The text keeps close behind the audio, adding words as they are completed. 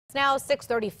It's now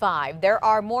 6:35. There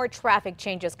are more traffic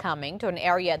changes coming to an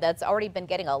area that's already been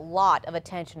getting a lot of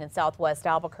attention in southwest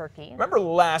Albuquerque. Remember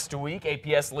last week,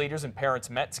 APS leaders and parents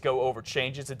met to go over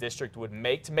changes the district would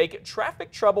make to make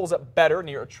traffic troubles better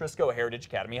near Atrisco Heritage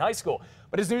Academy High School.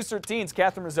 But as News 13's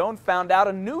Catherine Mazzone found out,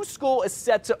 a new school is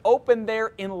set to open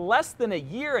there in less than a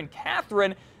year. And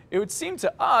Catherine, it would seem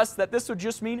to us that this would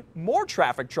just mean more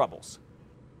traffic troubles.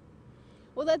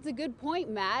 Well, that's a good point,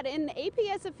 Matt, and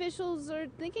APS officials are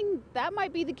thinking that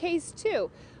might be the case too.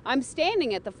 I'm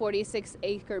standing at the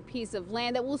 46-acre piece of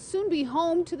land that will soon be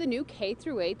home to the new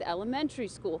K-8 elementary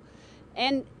school.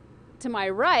 And to my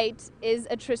right is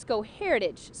Atrisco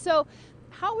Heritage. So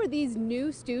how are these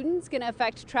new students going to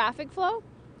affect traffic flow?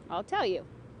 I'll tell you.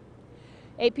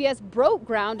 APS broke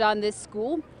ground on this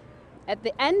school at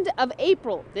the end of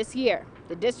April this year.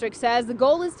 The district says the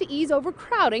goal is to ease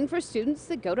overcrowding for students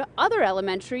that go to other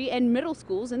elementary and middle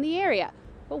schools in the area.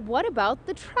 But what about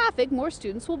the traffic more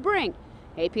students will bring?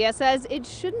 APS says it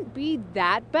shouldn't be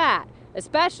that bad,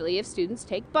 especially if students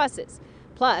take buses.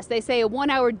 Plus, they say a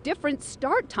 1-hour different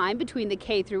start time between the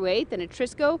K-8 and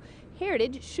Atrisco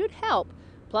Heritage should help.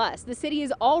 Plus, the city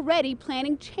is already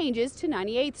planning changes to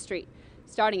 98th Street.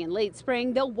 Starting in late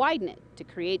spring, they'll widen it to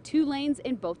create 2 lanes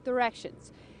in both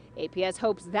directions. APS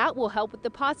hopes that will help with the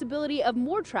possibility of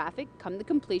more traffic come the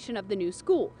completion of the new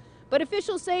school. But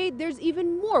officials say there's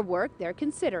even more work they're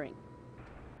considering.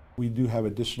 We do have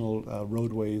additional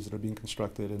roadways that are being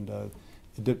constructed and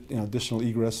additional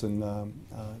egress and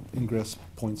ingress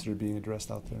points that are being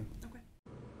addressed out there.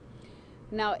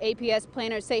 Now, APS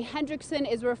planners say Hendrickson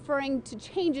is referring to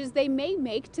changes they may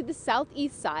make to the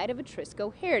southeast side of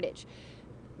Atrisco Heritage.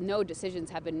 No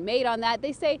decisions have been made on that.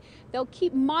 They say they'll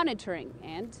keep monitoring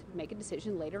and make a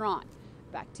decision later on.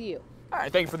 Back to you. All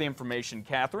right, thank you for the information,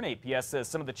 Catherine. APS says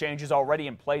some of the changes already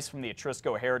in place from the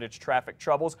Atrisco Heritage traffic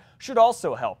troubles should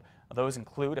also help. Those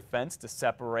include a fence to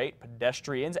separate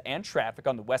pedestrians and traffic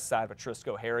on the west side of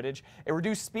Atrisco Heritage, a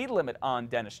reduced speed limit on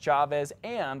Dennis Chavez,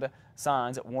 and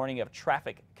signs warning of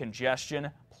traffic congestion.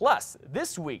 Plus,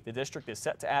 this week, the district is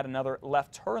set to add another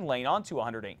left turn lane onto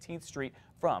 118th Street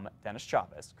from Dennis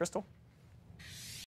Chavez. Crystal?